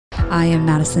I am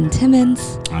Madison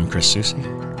Timmons. I'm Chris Susie.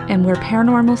 And we're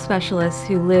paranormal specialists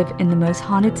who live in the most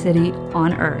haunted city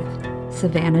on earth,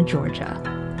 Savannah,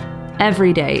 Georgia.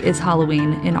 Every day is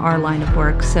Halloween in our line of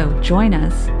work, so join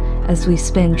us as we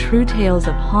spin true tales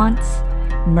of haunts,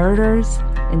 murders,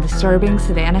 and disturbing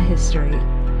Savannah history.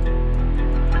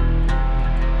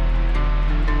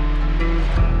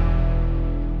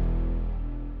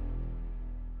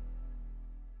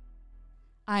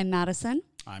 I'm Madison.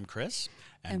 I'm Chris.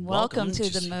 And welcome to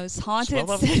the most haunted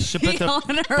city on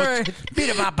earth.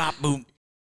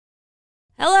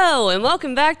 Hello, and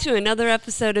welcome back to another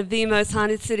episode of The Most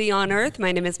Haunted City on Earth.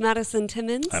 My name is Madison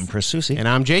Timmons. I'm Chris Susie. And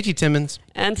I'm JT Timmons.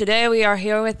 And today we are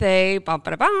here with a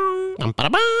Ghostmail.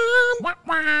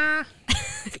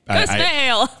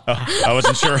 I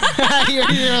wasn't sure.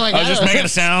 You're like, I was just making a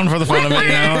sound for the fun of it, you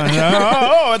know.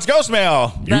 Oh, it's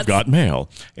Ghostmail. You've got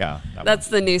mail. Yeah. That's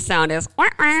the new sound is.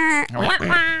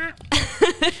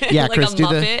 Yeah, like Chris, a do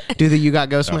Muppet. the you got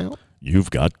Ghostmail?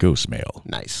 You've got Ghostmail.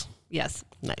 Nice. Yes.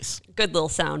 Nice. Good little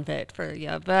sound bit for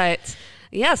you. But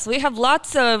yes, we have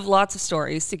lots of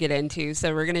stories to get into.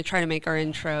 So we're going to try to make our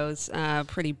intros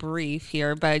pretty brief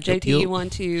here. But JT, you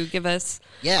want to give us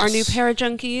our new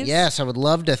Parajunkies? Yes, I would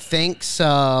love to thank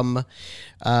some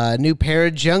new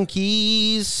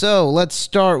Parajunkies. So let's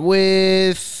start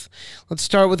with a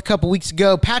couple weeks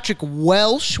ago. Patrick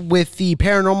Welsh with the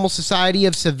Paranormal Society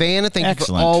of Savannah. Thank you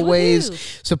for always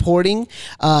supporting.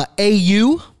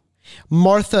 AU,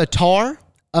 Martha Tarr,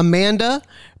 Amanda,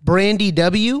 Brandy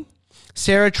W.,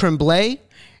 Sarah Tremblay,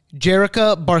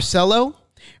 Jerica Barcelo,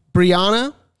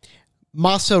 Brianna,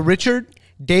 Masa Richard,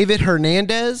 David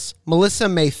Hernandez, Melissa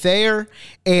Maythayer,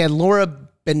 and Laura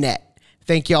Bennett.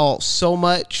 Thank y'all so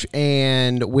much,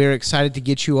 and we're excited to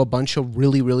get you a bunch of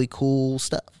really, really cool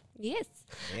stuff. Yes.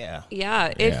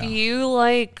 Yeah. If you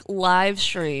like live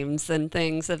streams and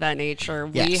things of that nature,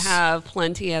 we have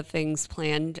plenty of things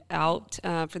planned out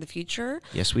for the future.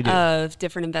 Yes, we do. Of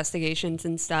different investigations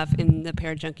and stuff. And the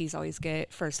Parajunkies always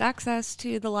get first access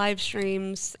to the live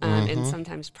streams and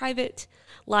sometimes private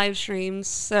live streams.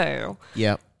 So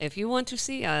if you want to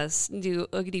see us do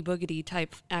oogity boogity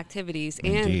type activities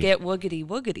and get woogity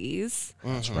woogities,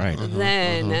 that's right.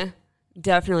 Then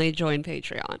definitely join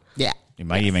Patreon. Yeah. You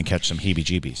might even catch some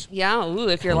heebie-jeebies. Yeah,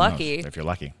 if you're lucky. If you're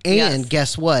lucky. And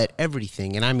guess what?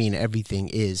 Everything, and I mean everything,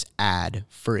 is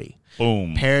ad-free.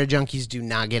 Boom. Parajunkies do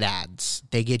not get ads.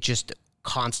 They get just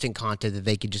constant content that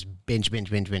they can just binge. Bam.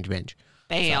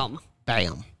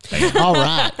 Bam. All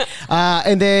right.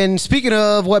 And then speaking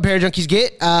of what Parajunkies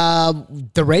get,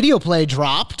 the radio play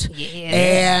dropped. Yeah.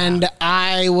 And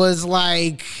I was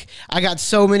like, I got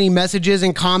so many messages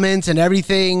and comments and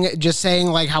everything just saying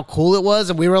like how cool it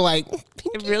was. And we were like,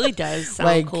 it really does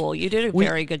sound cool. You did a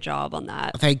very good job on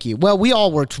that. Thank you. Well, we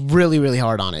all worked really, really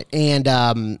hard on it. And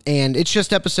it's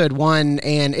just episode 1,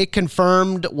 and it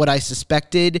confirmed what I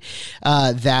suspected,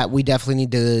 that we definitely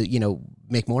need to,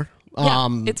 make more.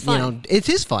 It's fun. It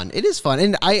is fun. It is fun.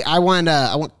 And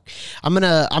I'm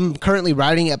currently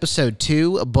writing episode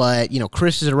 2, but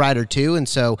Chris is a writer too. And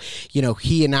so,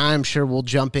 he and I'm sure we'll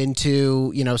jump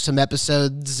into, some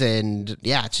episodes, and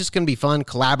it's just going to be fun,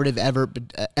 collaborative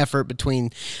effort between,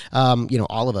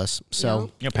 all of us.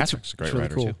 So Patrick's a great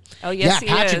writer too. Oh yes,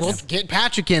 Patrick, he is. we'll get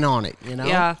Patrick in on it,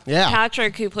 Yeah.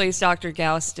 Patrick, who plays Dr.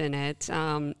 Goust in it.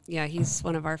 He's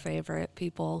one of our favorite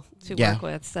people to work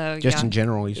with. So just in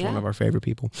general, he's one of our favorite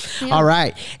people. Yeah. All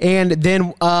right. And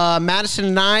then Madison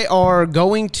and I are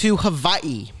going to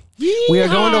Hawaii. Yeah. We are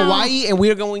going to Hawaii, and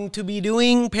we are going to be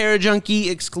doing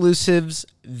Parajunkie exclusives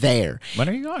there. When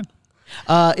are you going?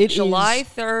 It's July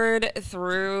 3rd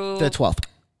through the 12th.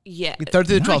 Yeah. 3rd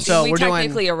through the 12th. So we we're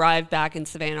technically arrived back in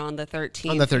Savannah on the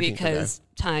 13th. On the 13th. Because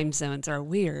time zones are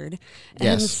weird.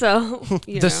 Yes. And so,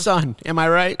 the sun. Am I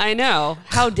right? I know.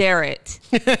 How dare it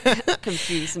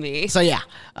confuse me. So,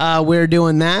 we're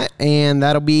doing that, and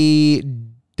that'll be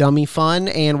dummy fun.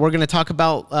 And we're going to talk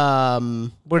about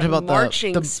the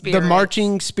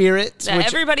marching spirits. Which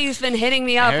everybody's been hitting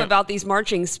me up about these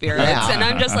marching spirits, and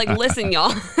I'm just like, listen,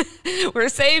 y'all, we're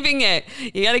saving it.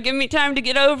 You got to give me time to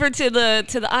get over to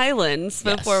the islands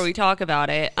before we talk about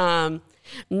it.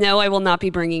 No, I will not be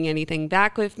bringing anything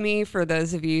back with me. For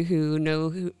those of you who know,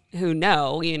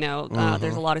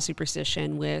 there's a lot of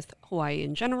superstition with Hawaii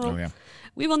in general. Oh, yeah.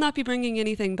 We will not be bringing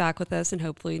anything back with us, and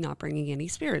hopefully not bringing any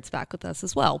spirits back with us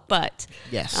as well. But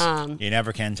you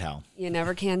never can tell. You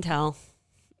never can tell.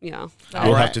 Yeah.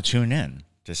 You'll have to tune in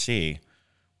to see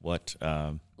what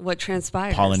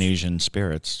transpires. Polynesian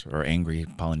spirits or angry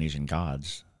Polynesian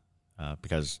gods,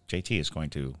 because JT is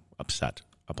going to upset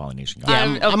a Polynesian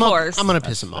god. Of course. I'm going to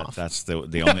piss him off. That's the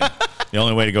only The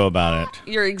only way to go about it.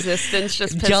 Your existence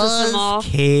just pisses them off.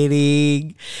 Just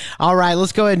kidding. All right,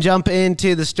 let's go ahead and jump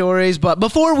into the stories. But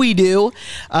before we do,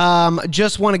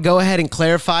 just want to go ahead and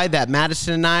clarify that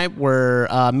Madison and I were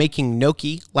making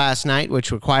gnocchi last night,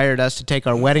 which required us to take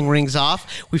our wedding rings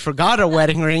off. We forgot our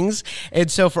wedding rings. And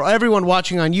so for everyone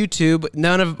watching on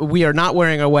YouTube, we are not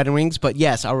wearing our wedding rings. But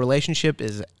yes, our relationship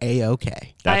is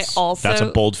A-okay. That's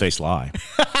a bold-faced lie.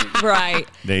 Right.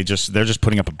 They're just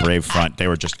putting up a brave front. They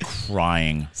were just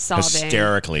crying sobbing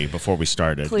hysterically before we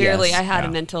started. Clearly, yes. I had a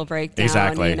mental breakdown.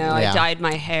 Exactly. I dyed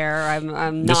my hair. I'm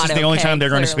not. This is the only time they're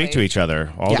going to clearly. speak to each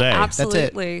other all day.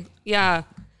 Absolutely. That's it. Yeah.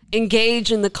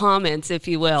 Engage in the comments, if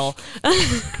you will.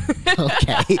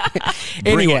 Okay.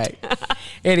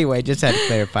 Anyway, just had to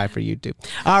clarify for YouTube.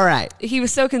 All right. He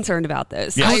was so concerned about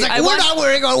this. Yes. I was like, we're not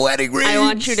wearing our wedding rings. I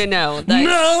want you to know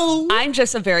that I'm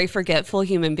just a very forgetful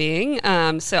human being.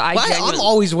 I'm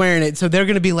always wearing it, so they're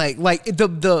gonna be like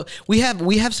we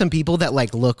have some people that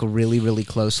like look really, really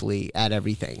closely at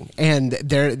everything, and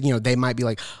they might be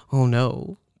like, oh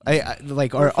no.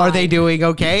 Are they doing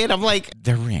okay? And I'm like,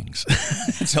 they're rings.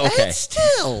 It's okay. It's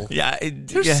still,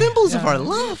 they're symbols of our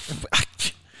love.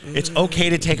 It's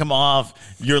okay to take them off.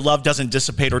 Your love doesn't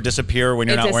dissipate or disappear when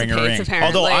you're not wearing a ring. Apparently.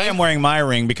 Although I am wearing my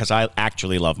ring because I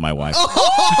actually love my wife.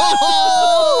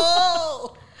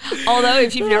 Although,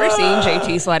 if you've never seen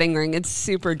JT's wedding ring, it's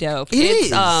super dope.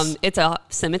 It's a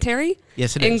cemetery.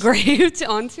 Yes, it is. Engraved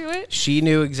onto it. She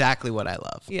knew exactly what I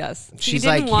love. Yes. She's he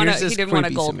didn't want a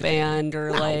gold cemetery. band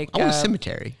or I want a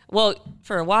cemetery. Well,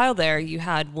 for a while there, you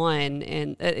had one,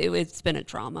 and it's been a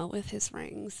drama with his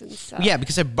rings and stuff. Yeah,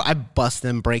 because I bust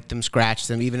them, break them, scratch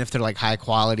them, even if they're like high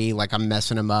quality. Like I'm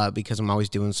messing them up because I'm always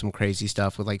doing some crazy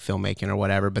stuff with like filmmaking or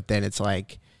whatever. But then it's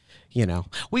like, we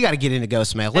got to get into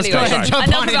Ghostmail. Let's go ahead and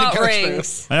jump on into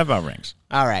Ghostmail. Enough about rings.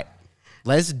 All right.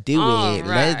 Let's do it.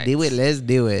 Let's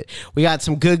do it. We got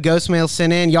some good Ghostmail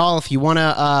sent in. Y'all, if you want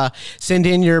to send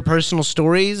in your personal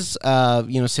stories, send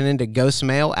in to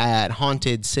Ghostmail at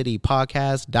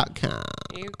hauntedcitypodcast.com.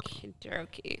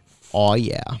 Okey-dokey. Oh,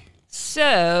 yeah.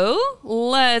 So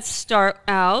let's start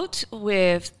out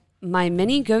with my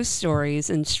many ghost stories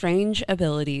and strange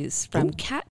abilities from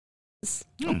Kat.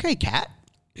 Okay, Kat.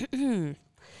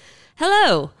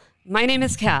 Hello. My name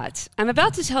is Kat. I'm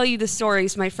about to tell you the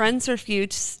stories my friends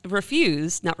refuse,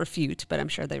 not refute, but I'm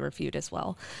sure they refute as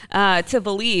well, to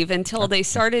believe until they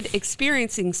started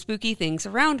experiencing spooky things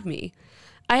around me.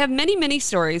 I have many, many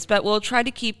stories, but we'll try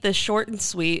to keep this short and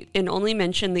sweet and only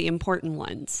mention the important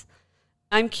ones.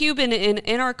 I'm Cuban, and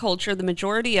in our culture, the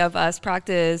majority of us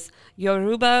practice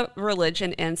Yoruba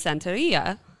religion and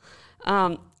Santeria.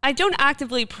 I don't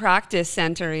actively practice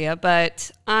Santeria,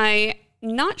 but I'm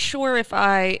not sure if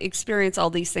I experience all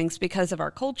these things because of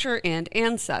our culture and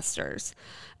ancestors.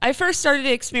 I first started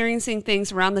experiencing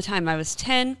things around the time I was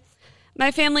 10.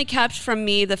 My family kept from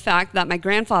me the fact that my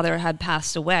grandfather had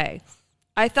passed away.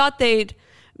 I thought they'd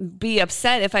be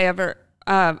upset if I ever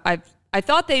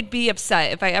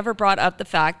brought up the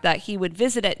fact that he would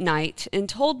visit at night, and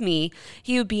told me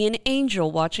he would be an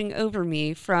angel watching over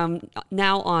me from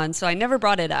now on, so I never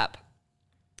brought it up.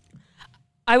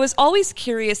 I was always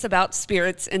curious about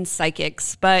spirits and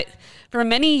psychics, but for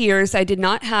many years I did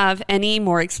not have any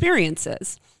more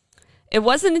experiences. It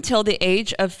wasn't until the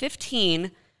age of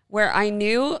 15 where I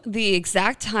knew the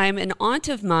exact time an aunt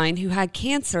of mine who had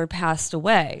cancer passed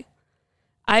away.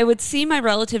 I would see my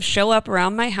relatives show up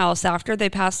around my house after they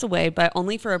passed away, but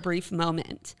only for a brief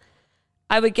moment.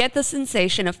 I would get the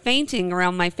sensation of fainting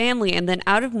around my family, and then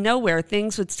out of nowhere,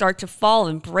 things would start to fall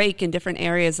and break in different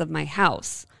areas of my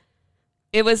house.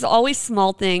 It was always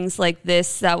small things like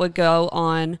this that would go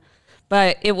on,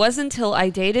 but it wasn't until I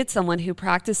dated someone who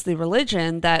practiced the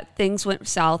religion that things went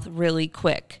south really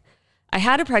quick. I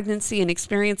had a pregnancy and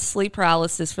experienced sleep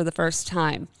paralysis for the first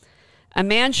time. A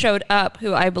man showed up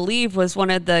who I believe was one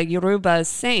of the Yoruba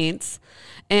saints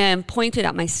and pointed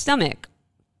at my stomach.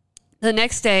 The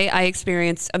next day, I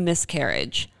experienced a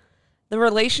miscarriage. The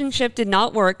relationship did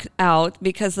not work out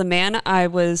because the man I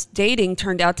was dating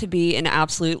turned out to be an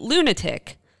absolute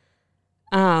lunatic.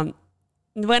 When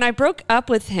I broke up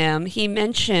with him, he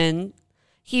mentioned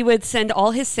he would send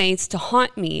all his saints to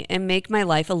haunt me and make my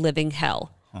life a living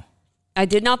hell. Huh. I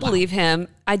did not believe him.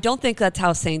 I don't think that's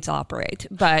how saints operate,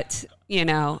 but,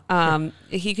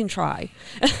 he can try.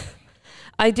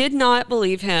 I did not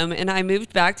believe him, and I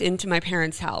moved back into my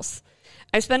parents' house.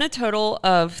 I spent a total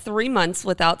of 3 months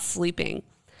without sleeping.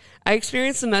 I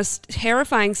experienced the most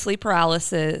terrifying sleep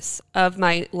paralysis of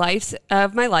my life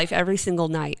every single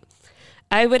night.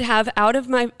 I would have out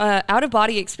of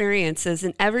body experiences,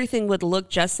 and everything would look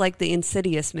just like the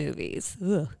Insidious movies.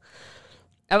 Ugh.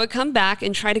 I would come back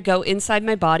and try to go inside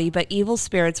my body, but evil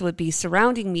spirits would be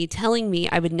surrounding me, telling me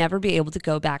I would never be able to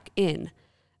go back in.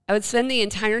 I would spend the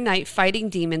entire night fighting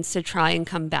demons to try and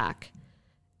come back.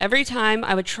 Every time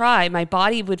I would try, my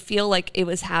body would feel like I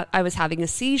was having a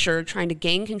seizure, trying to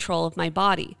gain control of my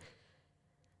body.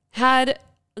 Had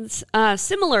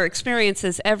similar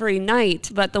experiences every night,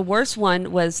 but the worst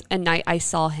one was a night I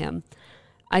saw him.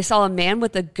 I saw a man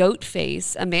with a goat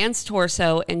face, a man's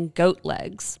torso, and goat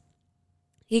legs.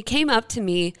 He came up to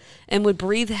me and would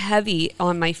breathe heavy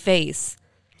on my face.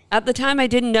 At the time, I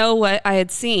didn't know what I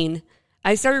had seen.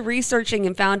 I started researching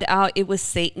and found out it was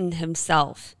Satan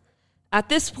himself. At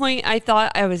this point, I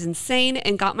thought I was insane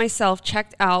and got myself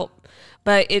checked out,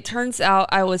 but it turns out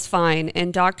I was fine,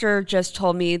 and doctor just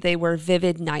told me they were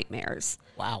vivid nightmares.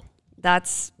 Wow.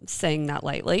 That's saying that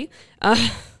lightly.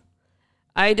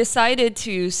 I decided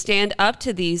to stand up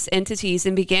to these entities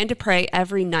and began to pray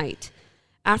every night.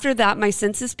 After that, my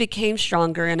senses became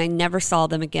stronger and I never saw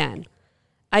them again.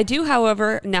 I do,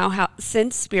 however, now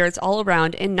sense spirits all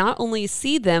around and not only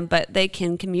see them, but they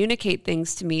can communicate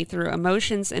things to me through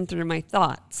emotions and through my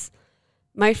thoughts.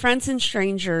 My friends and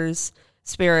strangers,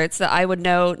 spirits that I would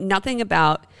know nothing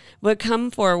about, would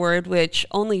come forward, which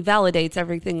only validates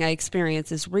everything I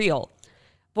experience is real.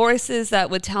 Voices that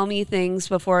would tell me things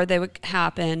before they would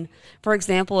happen. For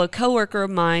example, a coworker of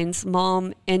mine's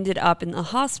mom ended up in the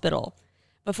hospital.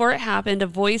 Before it happened, a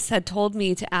voice had told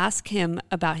me to ask him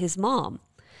about his mom.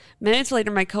 Minutes later,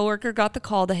 my coworker got the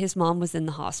call that his mom was in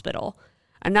the hospital.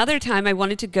 Another time, I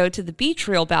wanted to go to the beach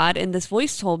real bad, and this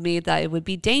voice told me that it would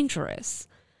be dangerous.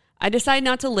 I decided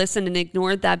not to listen and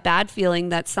ignored that bad feeling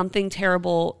that something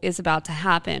terrible is about to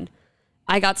happen.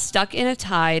 I got stuck in a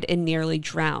tide and nearly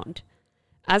drowned.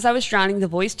 As I was drowning, the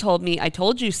voice told me, "I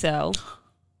told you so."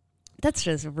 That's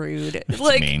just rude. That's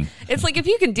like, mean. It's like, if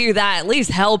you can do that, at least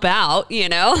help out, you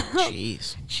know?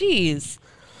 Jeez.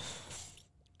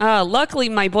 Luckily,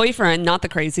 my boyfriend, not the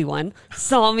crazy one,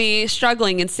 saw me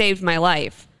struggling and saved my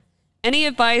life. Any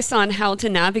advice on how to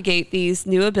navigate these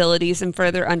new abilities and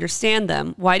further understand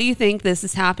them? Why do you think this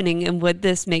is happening, and would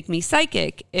this make me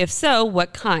psychic? If so,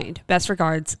 what kind? Best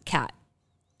regards, Kat.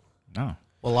 No.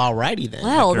 Well, alrighty then.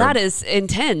 Well, that is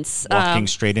intense. Walking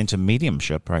straight into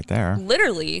mediumship right there.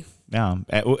 Literally.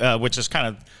 Yeah, which is kind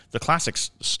of the classic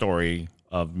story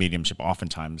of mediumship.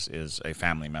 Oftentimes is a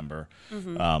family member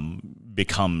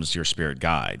becomes your spirit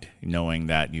guide, knowing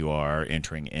that you are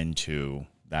entering into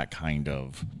that kind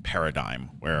of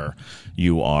paradigm where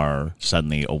you are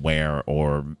suddenly aware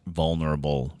or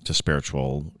vulnerable to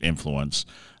spiritual influence.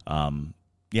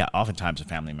 Oftentimes a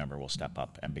family member will step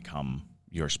up and become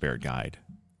your spirit guide.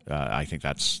 I think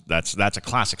that's a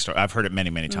classic story. I've heard it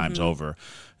many times over,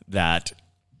 that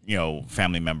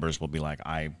family members will be like,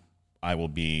 I will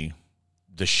be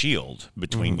the shield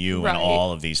between you and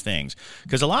all of these things.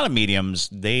 Because a lot of mediums,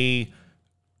 they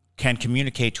can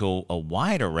communicate to a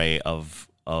wide array of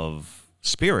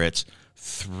spirits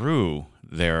through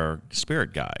their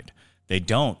spirit guide. They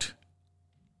don't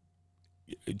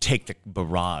take the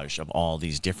barrage of all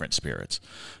these different spirits.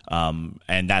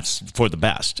 And that's for the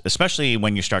best, especially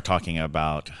when you start talking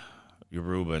about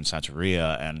Yoruba and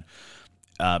Santeria, and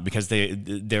because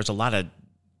there's a lot of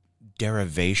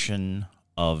derivation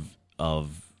of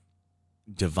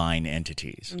divine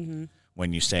entities.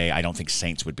 When you say, I don't think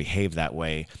saints would behave that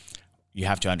way, you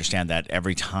have to understand that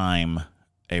every time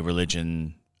a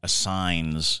religion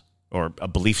assigns, or a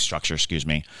belief structure,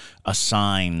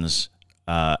 assigns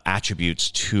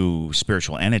attributes to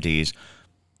spiritual entities,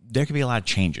 there could be a lot of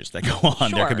changes that go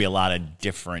on. Sure. There could be a lot of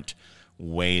different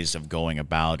ways of going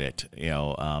about it.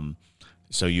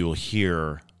 So you'll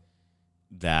hear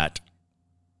that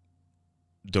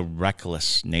the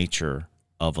reckless nature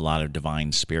of a lot of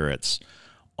divine spirits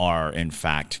are, in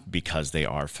fact, because they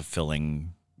are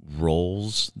fulfilling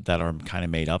roles that are kind of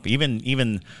made up.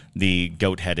 Even the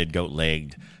goat-headed,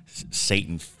 goat-legged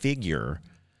Satan figure,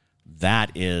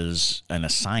 that is an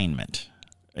assignment,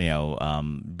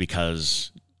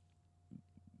 because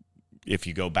if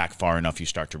you go back far enough, you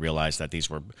start to realize that these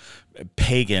were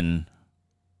pagan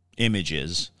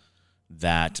images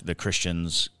that the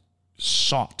Christians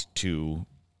sought to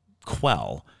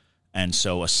quell, and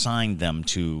so assigned them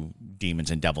to demons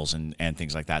and devils and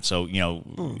things like that. So,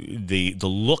 the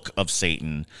look of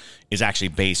Satan is actually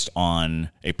based on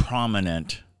a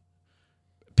prominent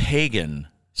pagan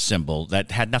symbol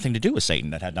that had nothing to do with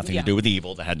Satan, that had nothing to do with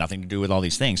evil, that had nothing to do with all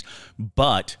these things.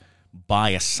 But by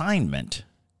assignment,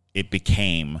 it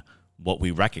became what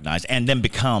we recognize, and then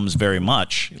becomes very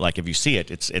much like, if you see it,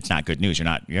 it's not good news. You're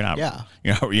not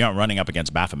running up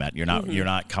against Baphomet. You're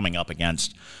not coming up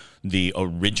against the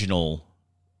original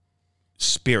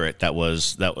spirit that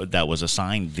was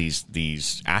assigned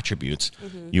these attributes,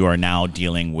 you are now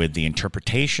dealing with the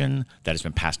interpretation that has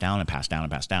been passed down and passed down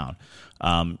and passed down.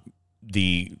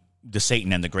 The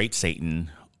Satan and the great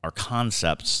Satan are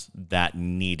concepts that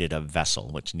needed a vessel,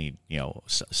 which need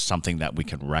something that we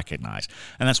can recognize,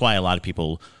 and that's why a lot of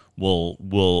people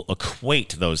will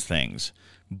equate those things.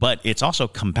 But it's also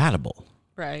compatible,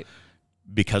 right?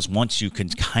 Because once you can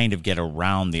kind of get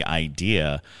around the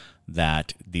idea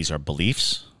that these are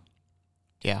beliefs,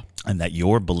 and that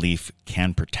your belief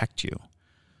can protect you,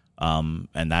 and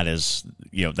that is,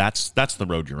 that's the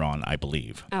road you're on, I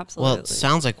believe. Absolutely. Well, it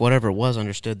sounds like whatever it was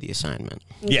understood the assignment.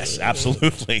 Yes,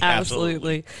 absolutely.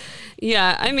 Absolutely.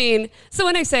 Yeah, I mean, so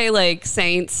when I say like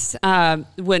saints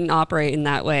wouldn't operate in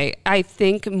that way, I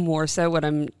think more so what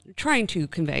I'm trying to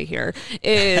convey here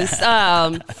is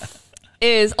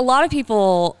is a lot of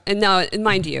people, and now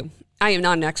mind you, I am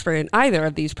not an expert in either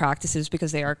of these practices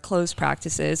because they are closed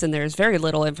practices and there's very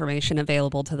little information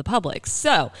available to the public.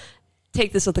 So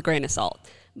take this with a grain of salt.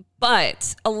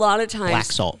 But a lot of times... Black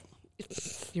salt.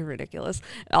 You're ridiculous.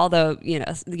 Although,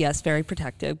 yes, very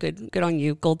protective. Good on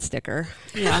you. Gold sticker.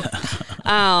 Yeah.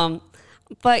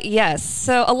 But yes,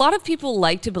 so a lot of people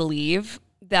like to believe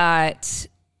that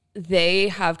they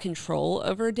have control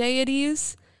over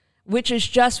deities, which is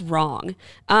just wrong.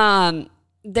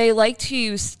 They like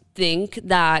to think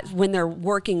that when they're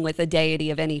working with a deity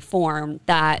of any form,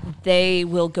 that they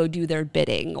will go do their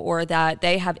bidding or that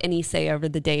they have any say over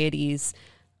the deity's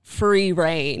free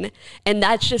reign. And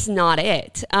that's just not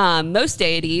it. Most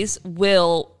deities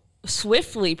will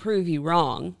swiftly prove you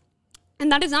wrong.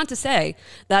 And that is not to say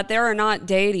that there are not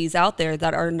deities out there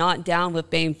that are not down with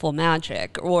baneful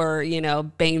magic or,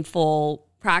 baneful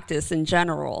practice in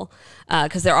general,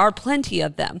 because there are plenty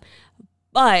of them.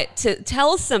 But to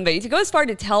go as far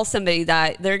to tell somebody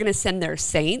that they're going to send their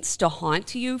saints to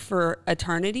haunt you for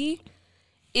eternity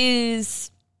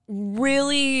is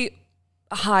really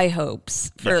high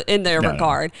hopes in their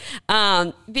regard.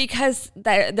 Because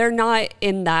they're not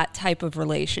in that type of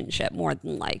relationship, more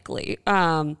than likely.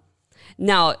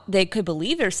 Now, they could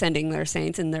believe they're sending their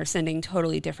saints and they're sending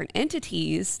totally different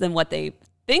entities than what they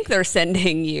think they're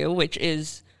sending you, which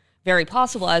is very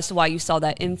possible as to why you saw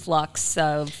that influx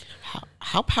of...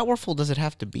 How powerful does it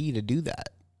have to be to do that?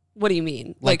 What do you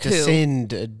mean? Like to who?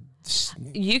 send...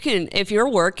 You can, if you're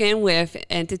working with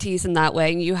entities in that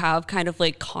way, and you have kind of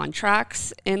like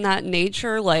contracts in that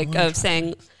nature, of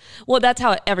saying, well, that's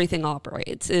how everything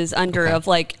operates, is under of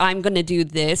like, I'm going to do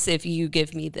this if you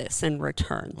give me this in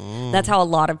return. That's how a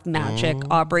lot of magic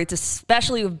operates,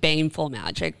 especially with baneful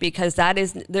magic, because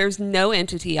there's no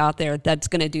entity out there that's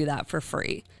going to do that for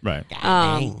free. Right.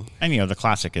 And, the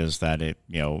classic is that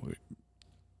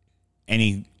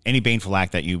any baneful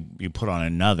act that you put on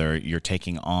another, you're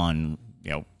taking on,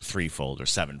 threefold or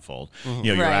sevenfold.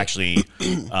 You're actually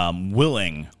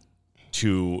willing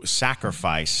to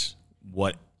sacrifice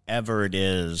whatever it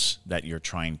is that you're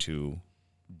trying to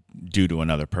do to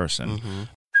another person.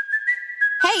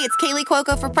 Hey, it's Kaylee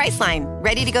Cuoco for Priceline.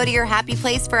 Ready to go to your happy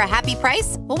place for a happy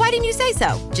price? Well, why didn't you say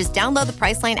so? Just download the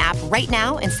Priceline app right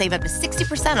now and save up to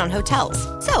 60% on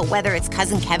hotels. So whether it's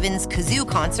Cousin Kevin's Kazoo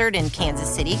Concert in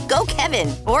Kansas City, go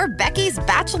Kevin, or Becky's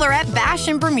Bachelorette Bash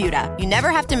in Bermuda, you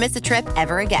never have to miss a trip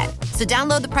ever again. So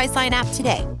download the Priceline app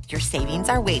today. Your savings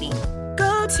are waiting.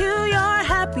 Go to your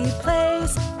happy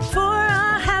place for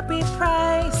a happy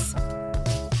price.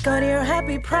 Go to your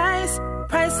happy price,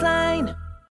 Priceline.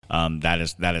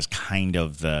 That is kind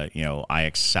of the, I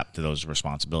accept those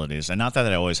responsibilities. And not that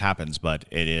it always happens, but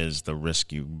it is the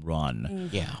risk you run.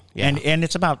 Yeah. And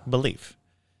it's about belief.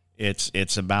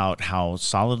 It's about how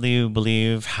solidly you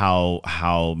believe,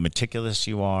 how meticulous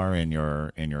you are in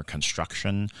your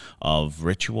construction of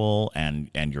ritual and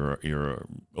your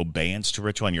obeyance to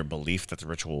ritual and your belief that the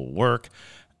ritual will work.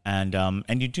 And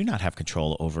you do not have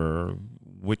control over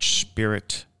which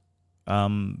spirit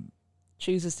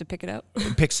chooses to pick it up.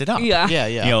 Picks it up.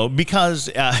 Yeah. Because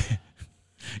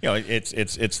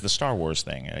it's the Star Wars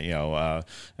thing.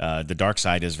 The dark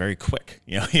side is very quick.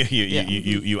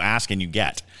 You ask and you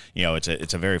get.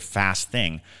 It's a very fast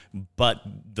thing, but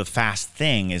the fast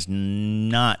thing is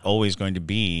not always going to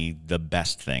be the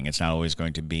best thing. It's not always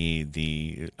going to be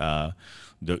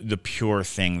the pure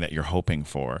thing that you're hoping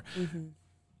for.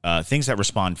 Things that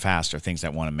respond fast are things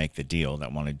that want to make the deal,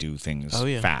 that want to do things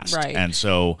fast. Right. And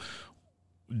so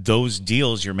those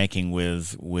deals you're making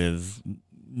with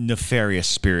nefarious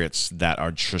spirits that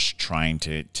are just trying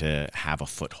to have a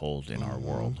foothold in our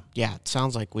world. Yeah, it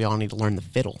sounds like we all need to learn the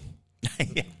fiddle.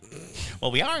 Yeah.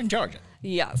 Well, we are in Georgia.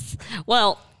 Yes.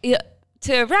 Well,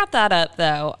 to wrap that up,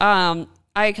 though,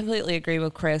 I completely agree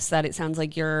with Chris that it sounds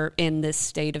like you're in this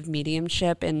state of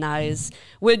mediumship, and that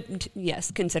would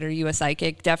consider you a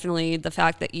psychic. Definitely the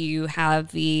fact that you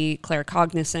have the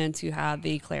claircognizance, you have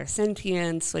the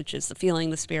clairsentience, which is the feeling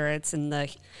the spirits, and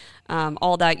the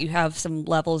all that. You have some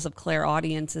levels of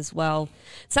clairaudience as well.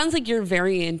 It sounds like you're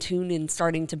very in tune and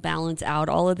starting to balance out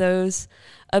all of those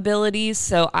abilities.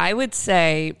 So I would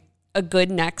say a good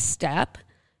next step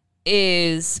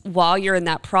is, while you're in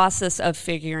that process of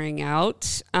figuring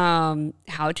out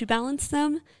how to balance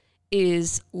them,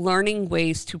 is learning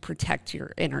ways to protect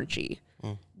your energy.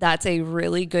 That's a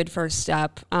really good first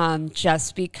step,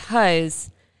 just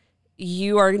because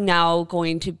you are now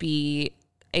going to be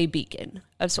a beacon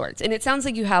of sorts. And it sounds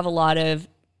like you have a lot of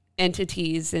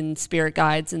entities and spirit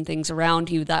guides and things around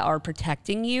you that are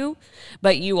protecting you,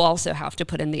 but you also have to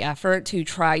put in the effort to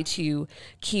try to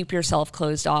keep yourself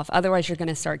closed off. Otherwise, you're going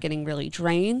to start getting really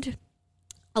drained.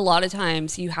 A lot of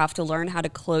times you have to learn how to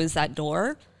close that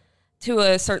door to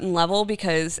a certain level,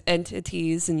 because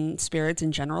entities and spirits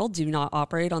in general do not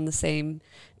operate on the same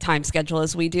time schedule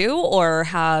as we do, or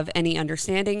have any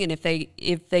understanding. And if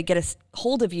they get a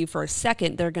hold of you for a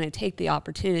second, they're going to take the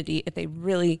opportunity if they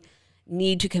really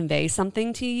need to convey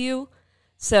something to you.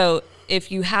 So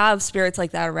if you have spirits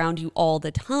like that around you all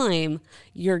the time,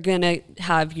 you're going to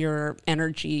have your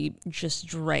energy just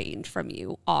drained from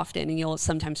you often. And you'll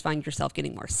sometimes find yourself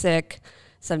getting more sick,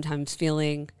 sometimes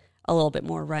feeling a little bit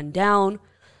more run down.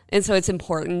 And so it's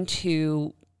important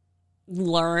to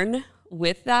learn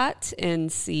with that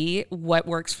and see what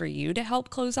works for you to help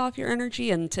close off your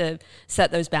energy and to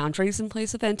set those boundaries in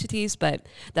place with entities. But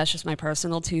that's just my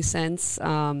personal 2 cents.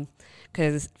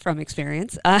 Because from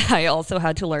experience, I also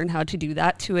had to learn how to do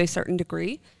that to a certain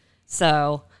degree.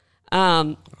 So,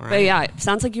 but yeah, it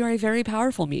sounds like you're a very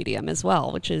powerful medium as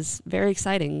well, which is very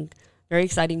exciting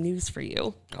news for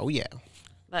you. Oh, yeah.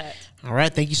 But all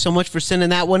right. Thank you so much for sending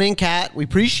that one in, Kat. We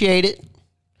appreciate it.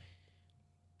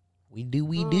 We do.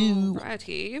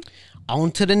 Alrighty.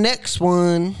 On to the next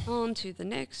one.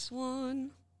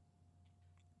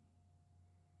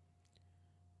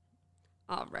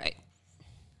 All right.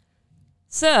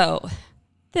 So,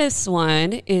 this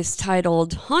one is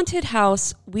titled Haunted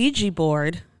House Ouija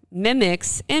Board,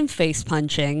 Mimics, and Face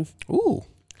Punching. Ooh,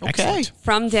 okay. Excellent.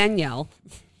 From Danielle.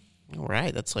 All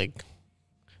right, that's like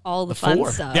all the fun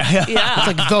 4. stuff. Yeah. That's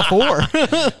like the 4.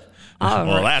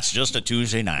 Well, that's just a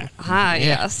Tuesday night. Hi,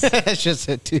 yes. It's just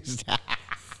a Tuesday.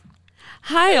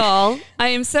 Hi, all. I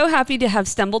am so happy to have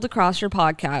stumbled across your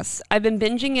podcast. I've been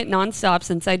binging it nonstop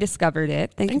since I discovered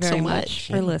it. Thank you Thanks very so much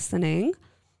for yeah. listening.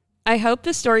 I hope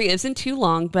the story isn't too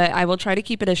long, but I will try to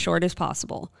keep it as short as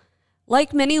possible.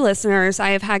 Like many listeners,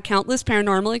 I have had countless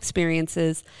paranormal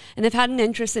experiences and have had an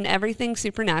interest in everything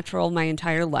supernatural my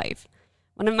entire life.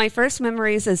 One of my first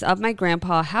memories is of my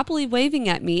grandpa happily waving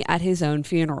at me at his own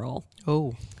funeral.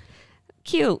 Oh.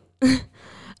 Cute.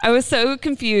 I was so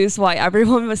confused why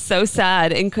everyone was so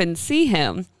sad and couldn't see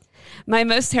him. My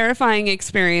most terrifying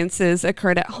experiences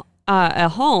occurred at a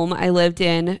home I lived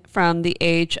in from the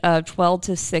age of 12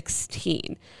 to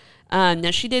 16.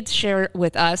 Now, she did share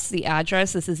with us the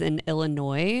address. This is in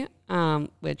Illinois,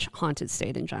 which haunted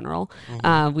state in general.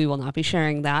 Mm-hmm. We will not be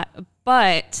sharing that,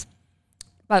 but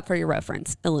for your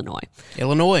reference,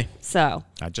 Illinois. So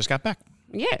I just got back.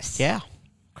 yes, Yeah.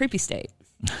 creepy state,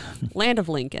 land of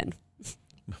Lincoln.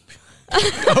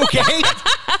 Okay.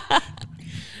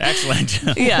 Excellent.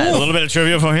 Yeah. A little bit of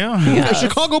trivia for you. The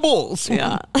Chicago Bulls.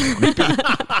 Yeah.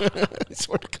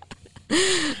 Sort of.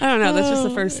 I don't know. That's just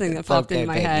the first thing that popped in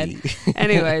my head.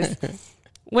 Anyways,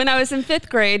 when I was in 5th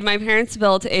grade, my parents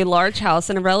built a large house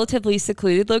in a relatively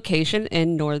secluded location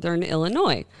in northern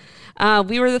Illinois.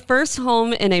 We were the first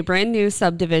home in a brand new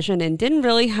subdivision and didn't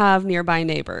really have nearby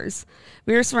neighbors.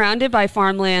 We were surrounded by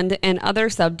farmland and other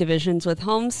subdivisions with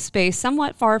homes spaced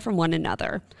somewhat far from one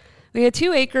another. We had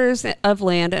 2 acres of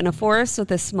land and a forest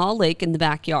with a small lake in the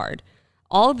backyard.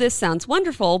 All of this sounds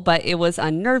wonderful, but it was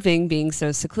unnerving being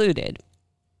so secluded.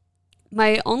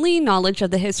 My only knowledge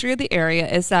of the history of the area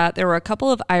is that there were a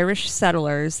couple of Irish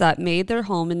settlers that made their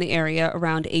home in the area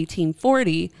around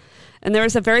 1840, and there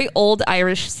was a very old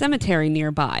Irish cemetery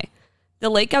nearby. The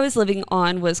lake I was living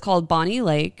on was called Bonnie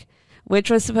Lake, which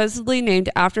was supposedly named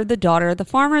after the daughter of the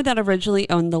farmer that originally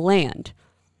owned the land.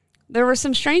 There were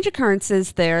some strange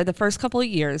occurrences there the first couple of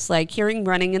years, like hearing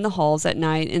running in the halls at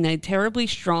night and a terribly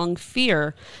strong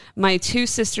fear my 2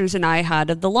 sisters and I had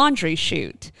of the laundry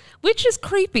chute, which is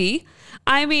creepy.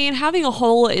 I mean, having a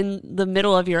hole in the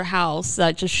middle of your house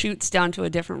that just shoots down to a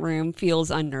different room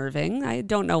feels unnerving. I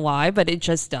don't know why, but it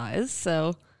just does.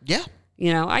 So, Yeah.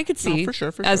 you know, I could see for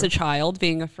sure, as a child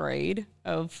being afraid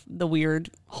of the weird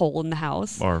hole in the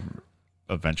house. Or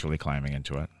eventually climbing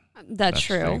into it. That's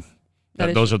true.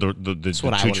 Those are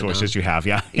the two choices you have.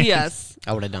 Yeah. Yes.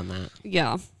 I would have done that.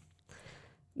 Yeah.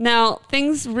 Now,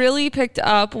 things really picked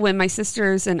up when my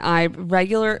sisters and I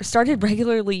started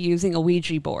regularly using a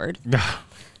Ouija board.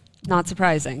 Not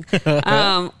surprising.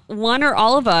 One or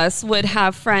all of us would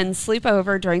have friends sleep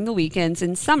over during the weekends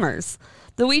and summers.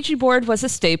 The Ouija board was a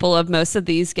staple of most of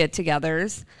these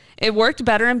get-togethers. It worked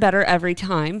better and better every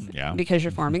time because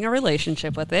you're forming a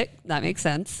relationship with it. That makes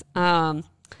sense.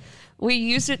 We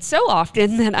used it so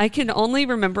often that I can only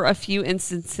remember a few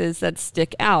instances that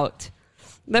stick out.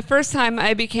 The first time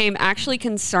I became actually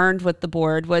concerned with the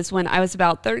board was when I was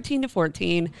about 13 to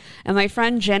 14, and my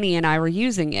friend Jenny and I were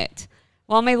using it,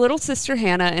 while my little sister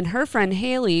Hannah and her friend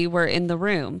Haley were in the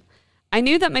room. I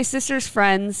knew that my sister's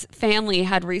friend's family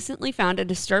had recently found a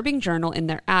disturbing journal in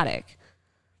their attic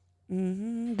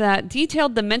that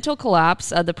detailed the mental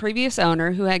collapse of the previous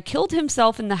owner who had killed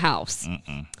himself in the house.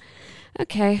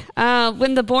 Okay.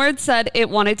 When the board said it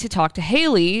wanted to talk to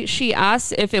Haley, she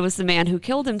asked if it was the man who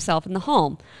killed himself in the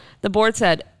home. The board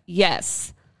said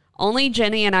yes. Only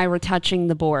Jenny and I were touching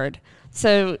the board.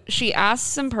 So she asked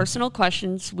some personal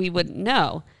questions we wouldn't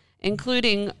know,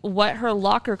 including what her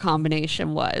locker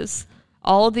combination was.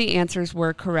 All of the answers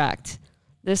were correct.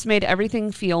 This made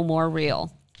everything feel more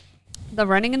real. The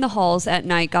running in the halls at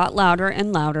night got louder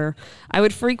and louder. I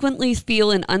would frequently feel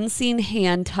an unseen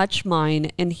hand touch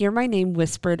mine and hear my name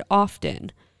whispered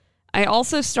often. I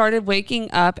also started waking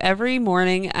up every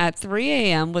morning at 3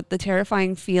 a.m. with the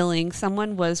terrifying feeling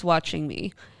someone was watching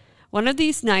me. One of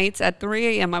these nights at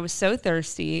 3 a.m. I was so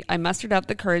thirsty, I mustered up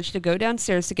the courage to go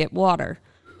downstairs to get water.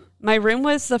 My room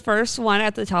was the first one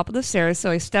at the top of the stairs, so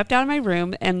I stepped out of my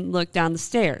room and looked down the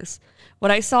stairs.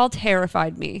 What I saw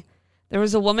terrified me. There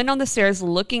was a woman on the stairs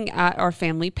looking at our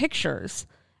family pictures.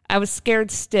 I was scared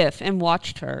stiff and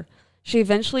watched her. She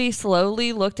eventually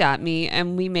slowly looked at me,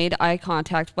 and we made eye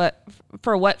contact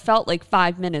for what felt like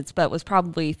 5 minutes, but was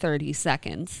probably 30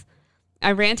 seconds.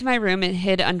 I ran to my room and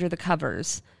hid under the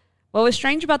covers. What was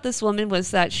strange about this woman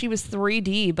was that she was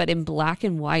 3D, but in black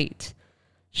and white.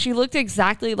 She looked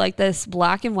exactly like this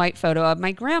black and white photo of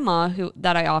my grandma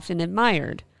that I often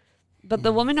admired. But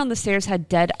the woman on the stairs had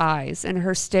dead eyes, and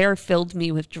her stare filled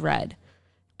me with dread.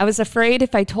 I was afraid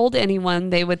if I told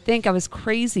anyone, they would think I was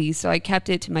crazy, so I kept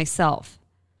it to myself.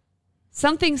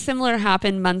 Something similar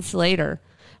happened months later.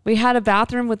 We had a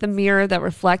bathroom with a mirror that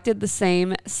reflected the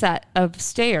same set of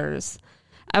stairs.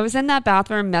 I was in that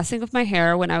bathroom messing with my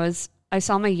hair when I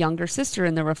saw my younger sister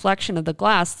in the reflection of the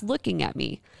glass looking at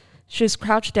me. She was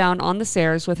crouched down on the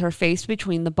stairs with her face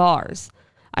between the bars.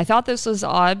 I thought this was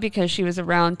odd because she was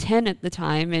around 10 at the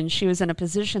time, and she was in a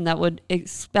position that would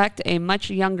expect a much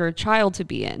younger child to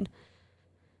be in.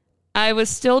 I was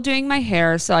still doing my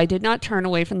hair, so I did not turn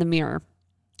away from the mirror.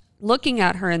 Looking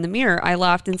at her in the mirror, I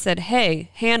laughed and said, "Hey,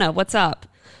 Hannah, what's up?"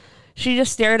 She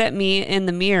just stared at me in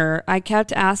the mirror. I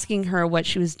kept asking her what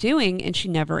she was doing, and she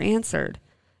never answered.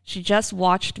 She just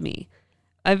watched me.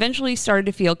 I eventually started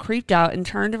to feel creeped out and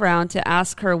turned around to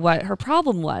ask her what her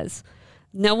problem was.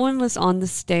 No one was on the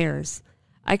stairs.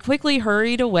 I quickly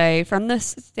hurried away from the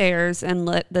stairs and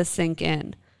let this sink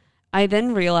in. I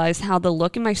then realized how the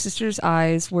look in my sister's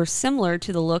eyes were similar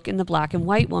to the look in the black and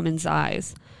white woman's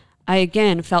eyes. I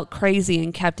again felt crazy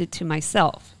and kept it to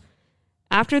myself.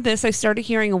 After this, I started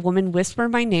hearing a woman whisper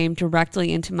my name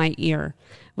directly into my ear,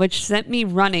 which sent me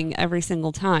running every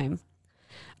single time.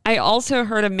 I also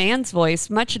heard a man's voice,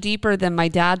 much deeper than my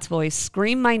dad's voice,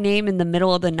 scream my name in the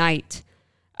middle of the night.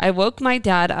 I woke my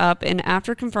dad up, and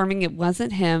after confirming it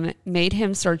wasn't him, made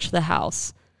him search the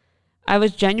house. I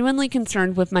was genuinely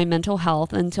concerned with my mental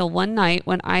health until one night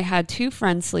when I had 2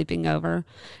 friends sleeping over.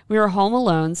 We were home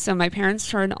alone, so my parents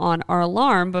turned on our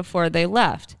alarm before they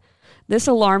left. This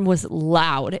alarm was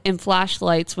loud and flashed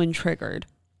lights when triggered.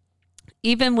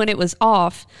 Even when it was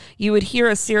off, you would hear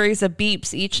a series of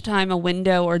beeps each time a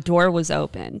window or door was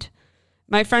opened.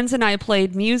 My friends and I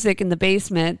played music in the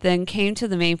basement, then came to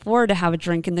the main floor to have a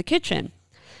drink in the kitchen.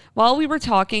 While we were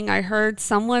talking, I heard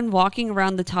someone walking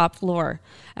around the top floor.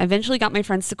 I eventually got my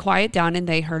friends to quiet down, and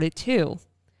they heard it too.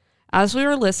 As we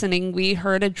were listening, we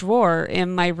heard a drawer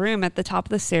in my room at the top of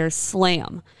the stairs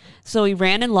slam. So we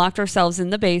ran and locked ourselves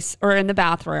in the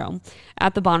bathroom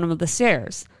at the bottom of the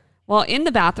stairs. While in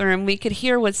the bathroom, we could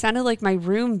hear what sounded like my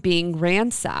room being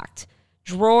ransacked.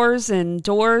 Drawers and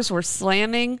doors were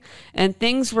slamming and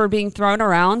things were being thrown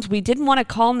around. We didn't want to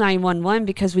call 911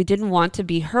 because we didn't want to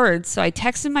be heard, so I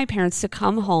texted my parents to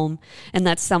come home and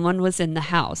that someone was in the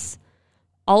house.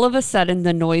 All of a sudden,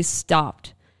 the noise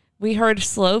stopped. We heard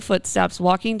slow footsteps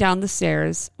walking down the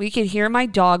stairs. We could hear my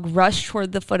dog rush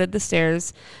toward the foot of the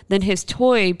stairs, then his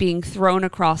toy being thrown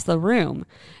across the room,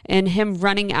 and him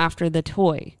running after the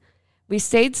toy. We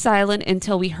stayed silent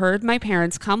until we heard my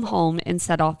parents come home and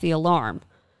set off the alarm.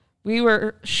 We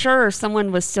were sure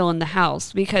someone was still in the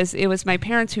house because it was my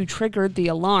parents who triggered the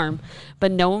alarm,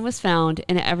 but no one was found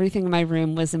and everything in my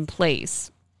room was in place.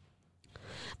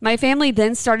 My family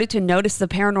then started to notice the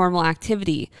paranormal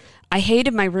activity. I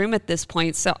hated my room at this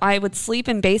point, so I would sleep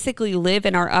and basically live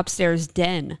in our upstairs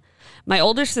den. My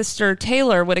older sister,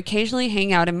 Taylor, would occasionally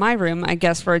hang out in my room, I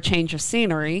guess for a change of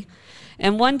scenery.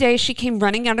 And one day she came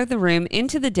running out of the room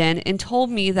into the den and told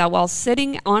me that while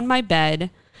sitting on my bed,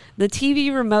 the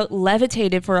TV remote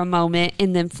levitated for a moment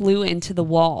and then flew into the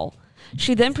wall.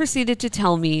 She then proceeded to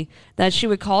tell me that she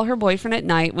would call her boyfriend at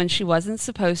night when she wasn't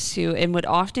supposed to and would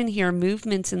often hear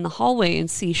movements in the hallway and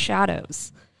see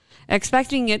shadows.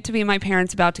 Expecting it to be my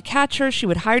parents about to catch her, she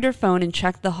would hide her phone and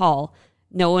check the hall.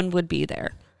 No one would be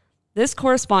there. This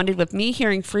corresponded with me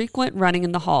hearing frequent running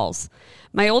in the halls.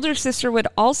 My older sister would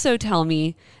also tell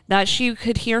me that she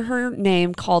could hear her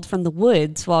name called from the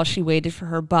woods while she waited for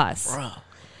her bus.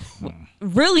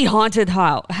 Really haunted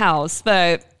house,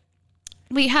 but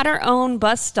we had our own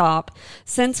bus stop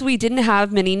since we didn't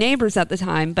have many neighbors at the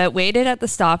time, but waited at the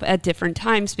stop at different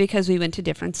times because we went to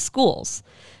different schools.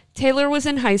 Taylor was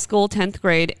in high school, 10th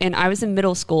grade, and I was in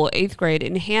middle school, 8th grade,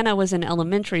 and Hannah was in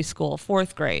elementary school,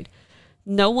 4th grade.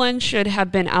 No one should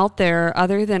have been out there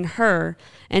other than her,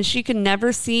 and she could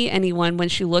never see anyone when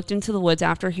she looked into the woods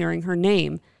after hearing her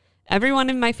name. Everyone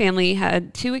in my family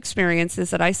had 2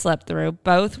 experiences that I slept through.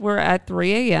 Both were at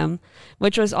 3 a.m.,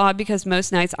 which was odd because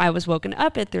most nights I was woken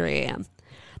up at 3 a.m.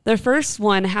 The first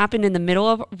one happened in the middle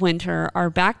of winter.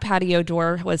 Our back patio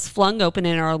door was flung open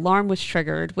and our alarm was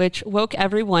triggered, which woke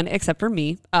everyone except for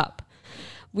me up.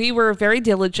 We were very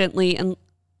diligent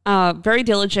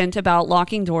about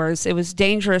locking doors. It was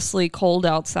dangerously cold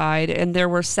outside and there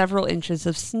were several inches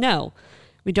of snow.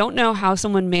 We don't know how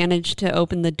someone managed to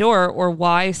open the door or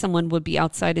why someone would be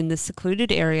outside in this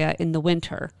secluded area in the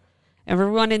winter.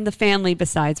 Everyone in the family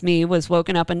besides me was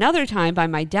woken up another time by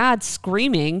my dad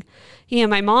screaming. He and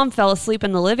my mom fell asleep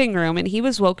in the living room, and he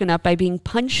was woken up by being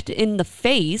punched in the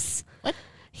face. What?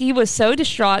 He was so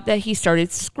distraught that he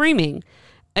started screaming,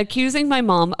 accusing my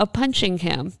mom of punching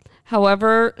him.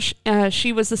 However,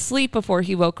 she was asleep before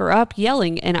he woke her up,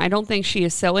 yelling, and I don't think she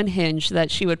is so unhinged that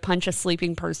she would punch a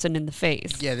sleeping person in the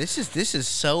face. Yeah, this is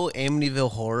so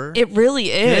Amityville Horror. It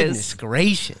really is. Goodness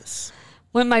gracious.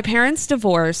 When my parents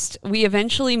divorced, we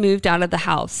eventually moved out of the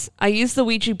house. I used the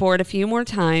Ouija board a few more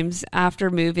times after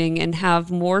moving and have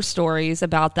more stories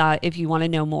about that if you want to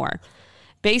know more.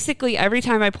 Basically, every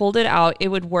time I pulled it out, it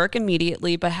would work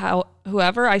immediately, but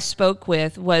whoever I spoke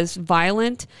with was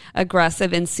violent,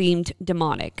 aggressive, and seemed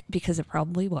demonic, because it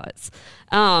probably was.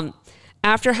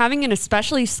 After having an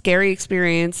especially scary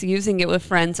experience using it with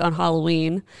friends on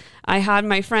Halloween, I had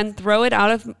my friend throw it out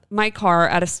of my car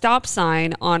at a stop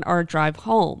sign on our drive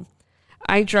home.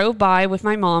 I drove by with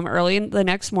my mom early the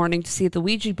next morning to see if the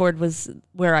Ouija board was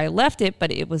where I left it,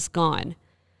 but it was gone.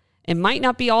 It might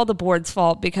not be all the board's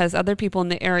fault because other people in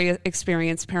the area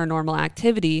experienced paranormal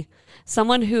activity.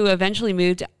 Someone who eventually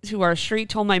moved to our street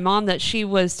told my mom that she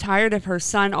was tired of her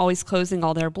son always closing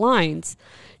all their blinds.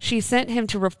 She sent him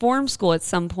to reform school at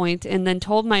some point and then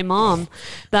told my mom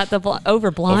that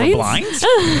over blinds?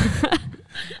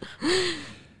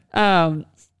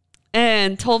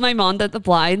 And told my mom that the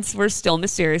blinds were still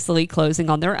mysteriously closing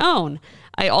on their own.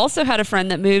 I also had a friend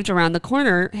that moved around the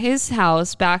corner. His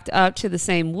house backed up to the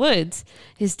same woods.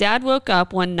 His dad woke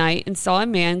up one night and saw a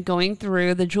man going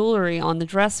through the jewelry on the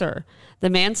dresser. The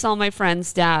man saw my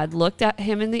friend's dad, looked at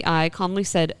him in the eye, calmly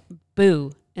said,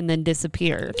 "Boo," and then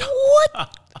disappeared.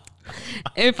 What?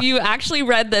 If you actually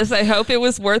read this, I hope it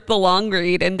was worth the long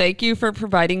read, and thank you for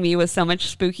providing me with so much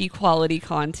spooky quality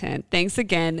content. Thanks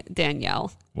again,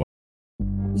 Danielle.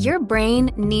 Your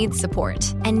brain needs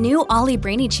support, and new Ollie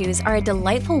Brainy Chews are a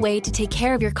delightful way to take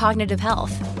care of your cognitive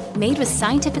health. Made with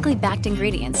scientifically backed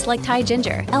ingredients like Thai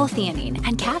ginger, L-theanine,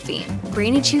 and caffeine,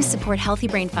 Brainy Chews support healthy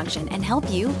brain function and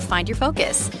help you find your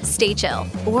focus, stay chill,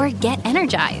 or get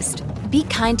energized. Be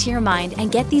kind to your mind and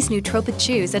get these nootropic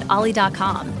chews at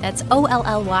ollie.com. That's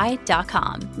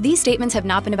OLLY.com. These statements have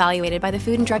not been evaluated by the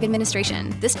Food and Drug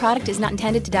Administration. This product is not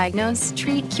intended to diagnose,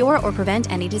 treat, cure, or prevent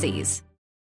any disease.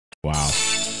 Wow.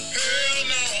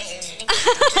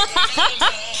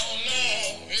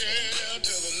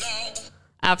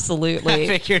 Absolutely. I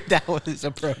figured that was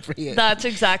appropriate. That's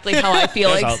exactly how I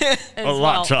feel. A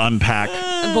lot to unpack.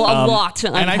 A lot to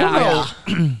unpack. And I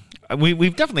don't know.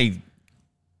 We've definitely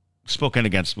spoken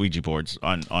against Ouija boards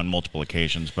on multiple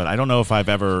occasions, but I don't know if I've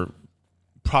ever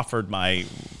proffered my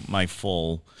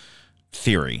full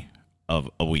theory of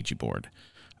a Ouija board.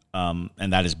 And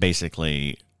that is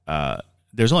basically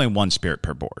there's only one spirit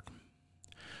per board.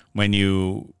 When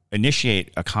you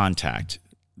initiate a contact,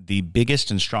 the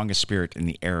biggest and strongest spirit in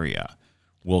the area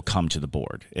will come to the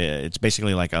board. It's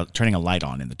basically like turning a light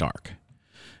on in the dark.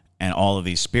 And all of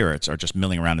these spirits are just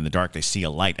milling around in the dark. They see a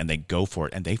light and they go for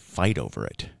it and they fight over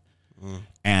it.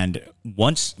 And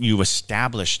once you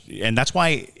establish, and that's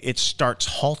why it starts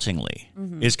haltingly,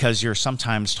 is because you're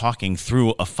sometimes talking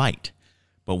through a fight.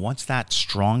 But once that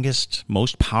strongest,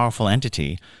 most powerful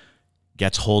entity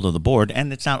gets hold of the board,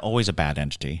 and it's not always a bad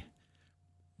entity,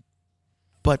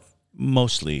 but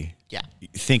mostly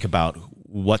think about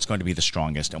what's going to be the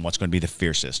strongest and what's going to be the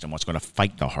fiercest and what's going to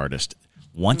fight the hardest.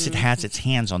 Once it has its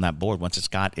hands on that board, once it's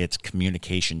got its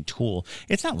communication tool,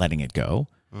 it's not letting it go.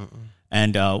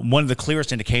 And one of the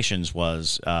clearest indications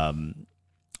was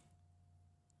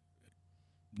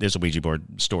there's a Ouija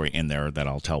board story in there that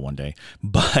I'll tell one day,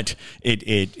 but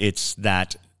it's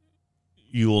that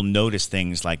you'll notice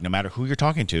things like no matter who you're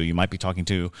talking to, you might be talking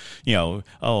to,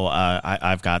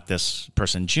 I've got this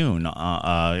person, June,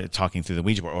 talking through the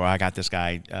Ouija board, or I got this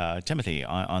guy, Timothy,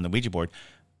 on the Ouija board.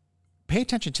 Pay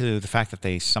attention to the fact that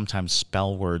they sometimes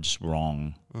spell words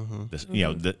wrong.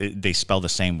 They spell the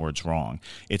same words wrong.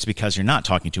 It's because you're not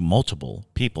talking to multiple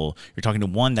people. You're talking to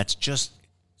one that's just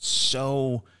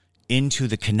so into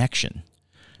the connection.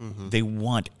 They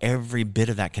want every bit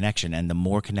of that connection, and the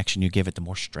more connection you give it, the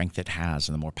more strength it has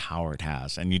and the more power it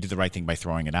has. And you do the right thing by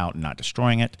throwing it out and not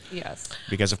destroying it. Yes.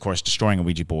 Because, of course, destroying a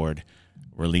Ouija board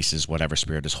releases whatever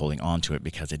spirit is holding on to it,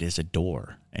 because it is a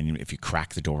door. And if you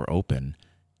crack the door open,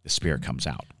 the spirit comes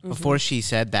out. Before she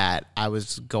said that, I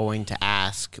was going to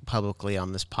ask publicly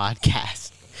on this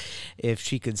podcast if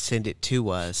she could send it to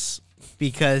us.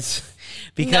 Because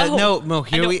no,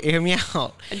 hear me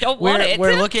out. I don't want it.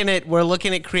 We're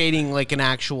looking at creating like an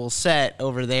actual set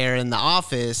over there in the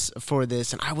office for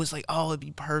this, and I was like, oh, it'd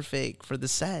be perfect for the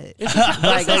set. This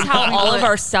is how all of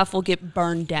our stuff will get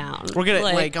burned down. We're gonna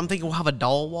I'm thinking we'll have a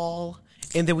doll wall,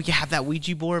 and then we can have that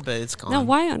Ouija board, but it's gone. Now,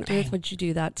 why on earth would you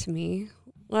do that to me?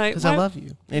 Because I love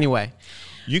you. Anyway,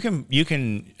 you can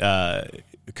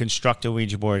construct a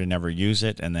Ouija board and never use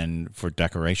it, and then for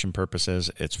decoration purposes,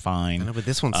 it's fine. I know, but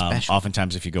this one's special.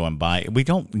 Oftentimes, if you go and buy, we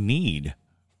don't need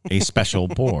a special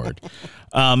board,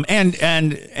 and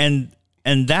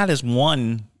that is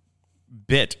one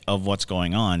bit of what's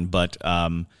going on. But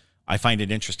I find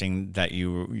it interesting that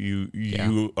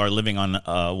you are living on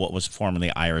what was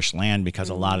formerly Irish land, because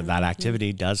a lot of that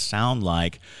activity does sound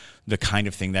like the kind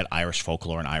of thing that Irish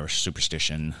folklore and Irish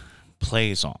superstition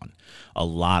plays on. A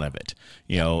lot of it,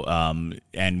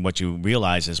 and what you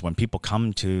realize is when people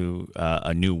come to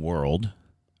a new world,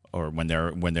 or when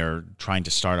they're trying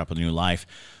to start up a new life,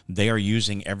 they are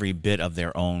using every bit of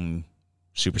their own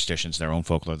superstitions, their own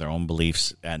folklore, their own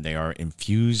beliefs, and they are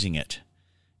infusing it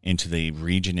into the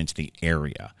region, into the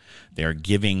area. They are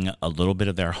giving a little bit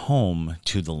of their home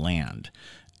to the land.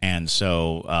 And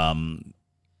so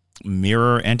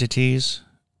mirror entities,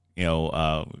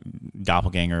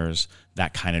 doppelgangers,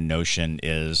 that kind of notion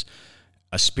is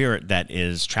a spirit that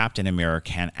is trapped in a mirror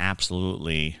can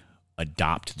absolutely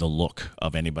adopt the look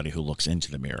of anybody who looks into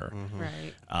the mirror.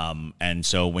 Right. And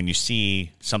so when you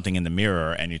see something in the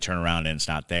mirror and you turn around and it's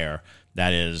not there,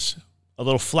 that is a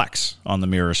little flex on the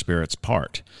mirror spirit's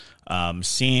part.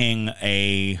 Seeing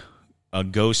a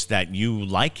ghost that you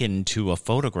liken to a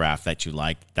photograph that you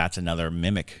like, that's another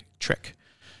mimic trick.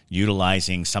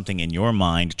 Utilizing something in your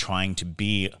mind, trying to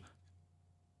be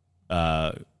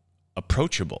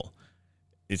approachable.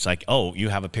 It's like, oh, you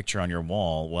have a picture on your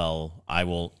wall. Well, I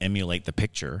will emulate the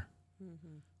picture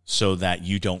so that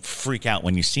you don't freak out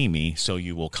when you see me, so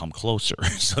you will come closer,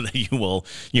 so that you will,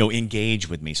 engage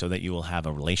with me, so that you will have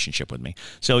a relationship with me.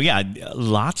 So, yeah,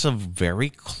 lots of very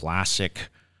classic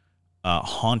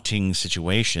haunting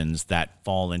situations that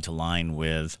fall into line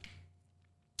with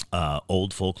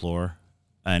old folklore.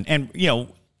 And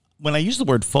when I use the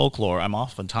word folklore, I'm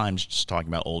oftentimes just talking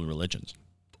about old religions,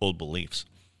 old beliefs.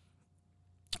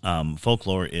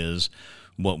 Folklore is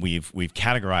what we've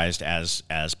categorized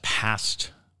as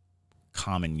past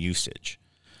common usage.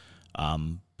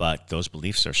 But those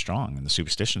beliefs are strong and the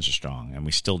superstitions are strong, and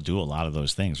we still do a lot of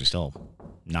those things. We still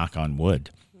knock on wood,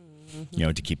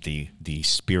 to keep the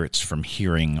spirits from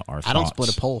hearing our thoughts. I don't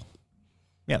split a pole.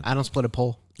 Yeah. I don't split a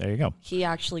pole. There you go. He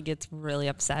actually gets really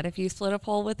upset if you split a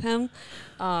pole with him.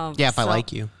 If I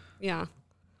like you. Yeah.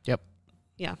 Yep.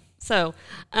 Yeah. So,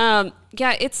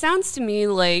 it sounds to me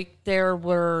like there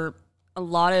were a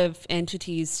lot of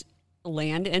entities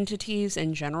land entities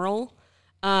in general.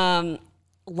 A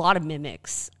lot of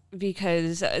mimics,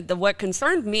 because what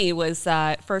concerned me was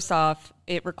that, first off,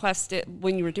 it requested,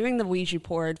 when you were doing the Ouija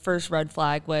board, first red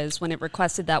flag was when it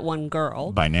requested that one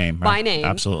girl. By name. Right? By name.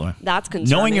 Absolutely. That's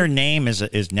concerning. Knowing your name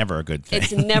is never a good thing.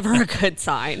 It's never a good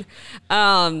sign.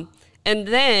 And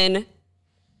then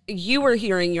you were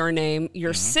hearing your name.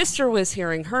 Your sister was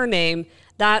hearing her name.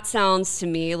 That sounds to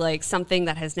me like something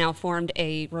that has now formed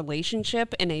a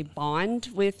relationship and a bond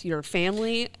with your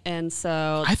family. And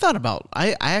so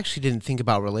I actually didn't think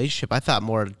about relationship. I thought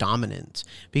more dominance,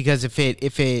 because if it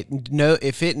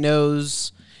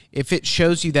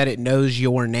shows you that it knows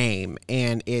your name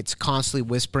and it's constantly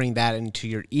whispering that into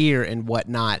your ear and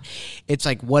whatnot, it's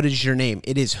like, what is your name?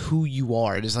 It is who you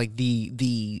are. It is like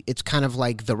it's kind of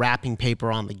like the wrapping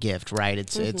paper on the gift, right?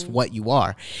 It's what you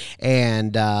are.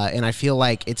 And I feel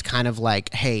like it's kind of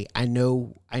like, hey, I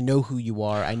know who you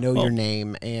are. I know your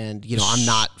name, and I'm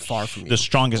not far from you. The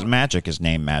strongest magic is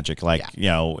name magic. Like,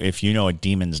 if you know a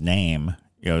demon's name,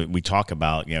 we talk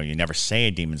about, you never say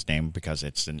a demon's name because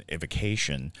it's an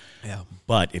evocation. Yeah.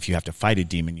 But if you have to fight a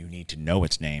demon, you need to know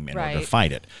its name in order to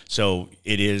fight it. So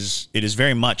it is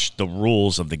very much the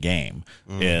rules of the game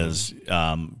is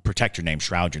protect your name,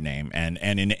 shroud your name. And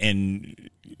in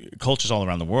cultures all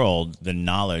around the world, the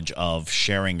knowledge of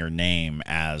sharing your name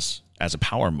as a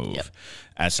power move,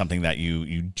 as something that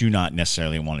you do not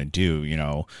necessarily want to do,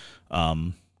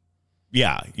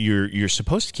 you're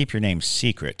supposed to keep your name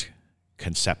secret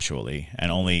conceptually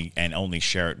and only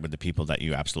share it with the people that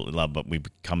you absolutely love. But we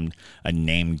become a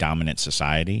name dominant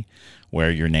society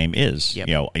where your name is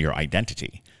your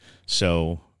identity.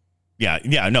 So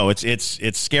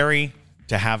it's scary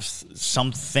to have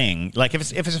something like, if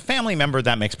it's a family member,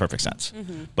 that makes perfect sense.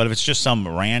 But if it's just some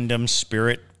random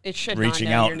spirit reaching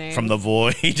out from the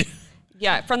void,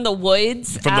 from the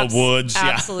woods,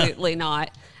 absolutely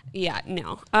not.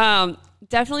 No.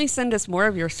 Definitely send us more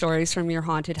of your stories from your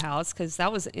haunted house, because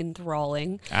that was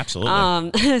enthralling. Absolutely.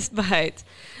 But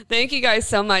thank you guys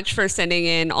so much for sending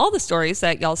in all the stories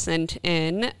that y'all sent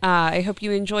in. I hope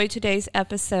you enjoyed today's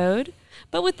episode.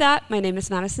 But with that, my name is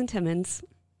Madison Timmons.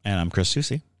 And I'm Chris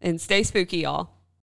Susi. And stay spooky, y'all.